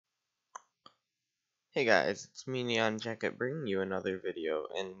Hey guys, it's me Neon Jacket bringing you another video,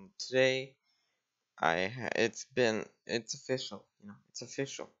 and today it's official, it's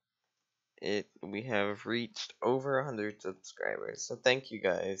official. We have reached over 100 subscribers. So thank you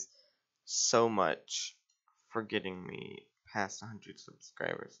guys so much for getting me past 100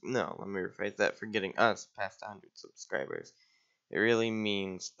 subscribers. No, let me rephrase that, for getting us past 100 subscribers. It really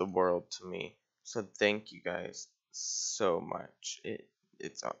means the world to me. So thank you guys so much.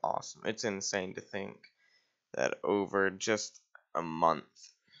 It's awesome. It's insane to think that over just a month,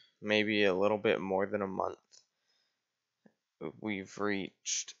 maybe a little bit more than a month, we've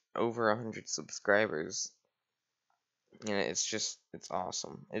reached over 100 subscribers. And it's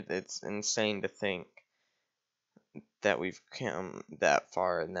awesome. It's insane to think that we've come that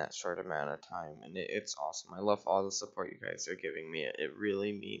far in that short amount of time, and it's awesome. I love all the support you guys are giving me. It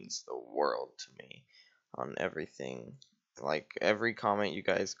really means the world to me on everything. Like every comment you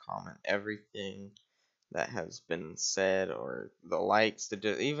guys comment, everything that has been said, or the likes,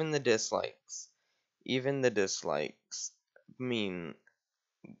 even the dislikes. Even the dislikes mean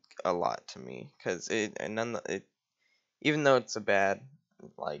a lot to me, because even though it's a bad,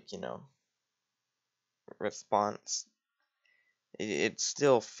 like, response, it's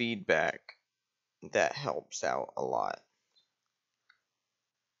still feedback that helps out a lot.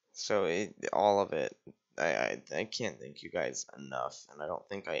 So all of it, I can't thank you guys enough, and I don't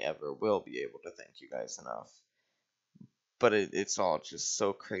think I ever will be able to thank you guys enough. But it's all just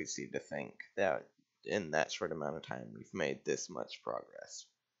so crazy to think that in that short amount of time we've made this much progress.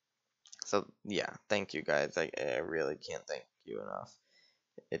 So yeah, thank you guys. I really can't thank you enough.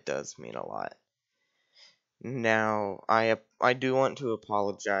 It does mean a lot. Now, I do want to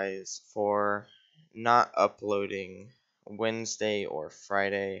apologize for not uploading Wednesday or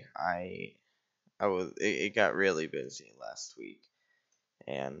Friday. It got really busy last week,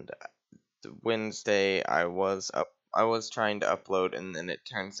 and Wednesday I was trying to upload, and then it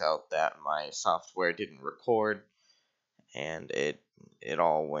turns out that my software didn't record, and it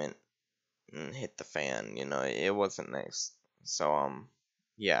all went and hit the fan. It wasn't nice. So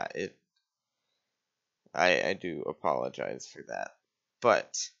yeah, I do apologize for that.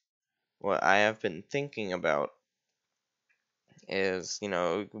 But what I have been thinking about is,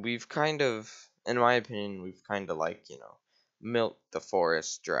 we've kind of, in my opinion, we've kind of, like, milked the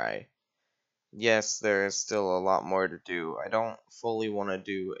forest dry. Yes, there is still a lot more to do. I don't fully want to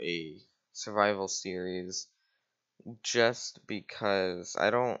do a survival series just because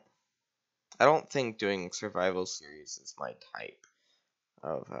I don't think doing survival series is my type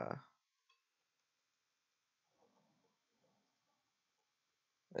of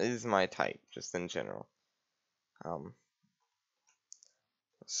is my type just in general. Um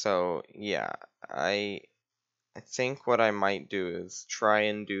so yeah, I I think what I might do is try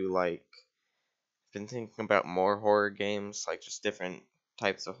and do, like, I've been thinking about more horror games, like just different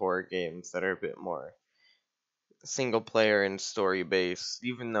types of horror games that are a bit more single player and story based,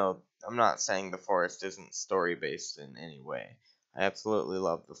 even though I'm not saying The Forest isn't story based in any way. I absolutely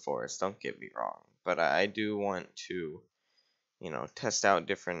love The Forest, don't get me wrong. But I do want to, test out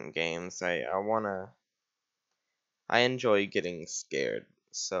different games. I enjoy getting scared,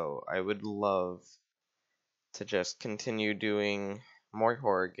 so I would love to just continue doing more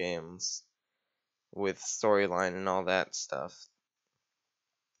horror games with storyline and all that stuff,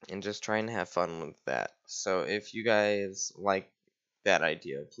 and just trying to have fun with that. So if you guys like that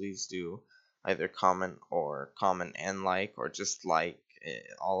idea, please do either comment and like, or just like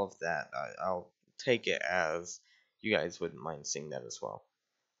all of that. I'll take it as you guys wouldn't mind seeing that as well.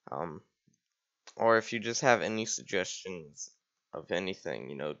 Um, or if you just have any suggestions of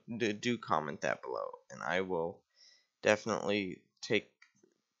anything, do comment that below, and I will definitely take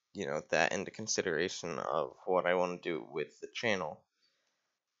that into consideration of what I want to do with the channel.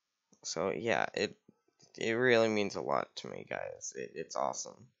 So yeah, it really means a lot to me, guys. It's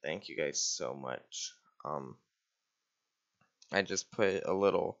awesome. Thank you guys so much. I just put a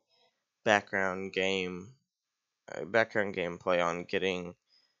little background background gameplay on getting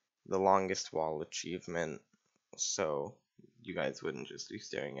the longest wall achievement, so you guys wouldn't just be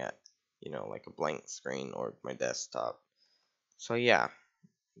staring at, like a blank screen or my desktop. So yeah,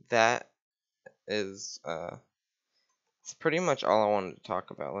 that is it's pretty much all I wanted to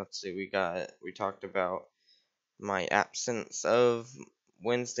talk about. Let's see, we talked about my absence of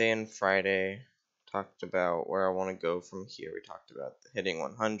Wednesday and Friday, talked about where I want to go from here. We talked about hitting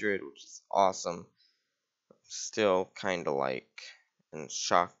 100, which is awesome. Still kind of like in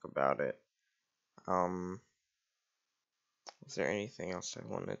shock about it. Was there anything else I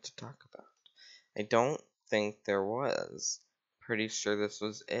wanted to talk about? I don't think there was. Pretty sure this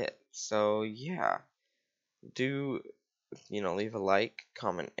was it. So yeah. do, leave a like,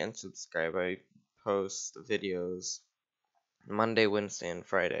 comment, and subscribe. I post videos Monday, Wednesday, and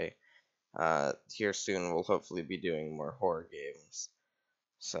Friday. Here soon we'll hopefully be doing more horror games.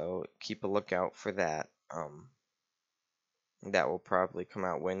 So keep a lookout for that. That will probably come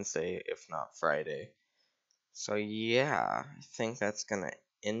out Wednesday, if not Friday. So yeah, I think that's gonna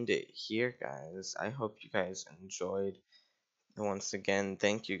end it here, guys. I hope you guys enjoyed. Once again,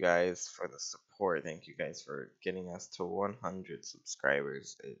 thank you guys for the support. Thank you guys for getting us to 100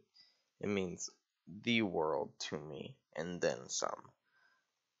 subscribers. It means the world to me, and then some.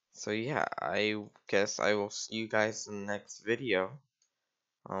 So yeah, I guess I will see you guys in the next video.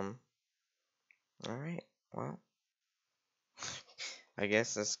 Alright, well, I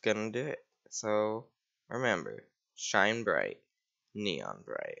guess that's gonna do it. So, remember, shine bright, neon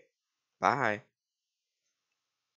bright. Bye.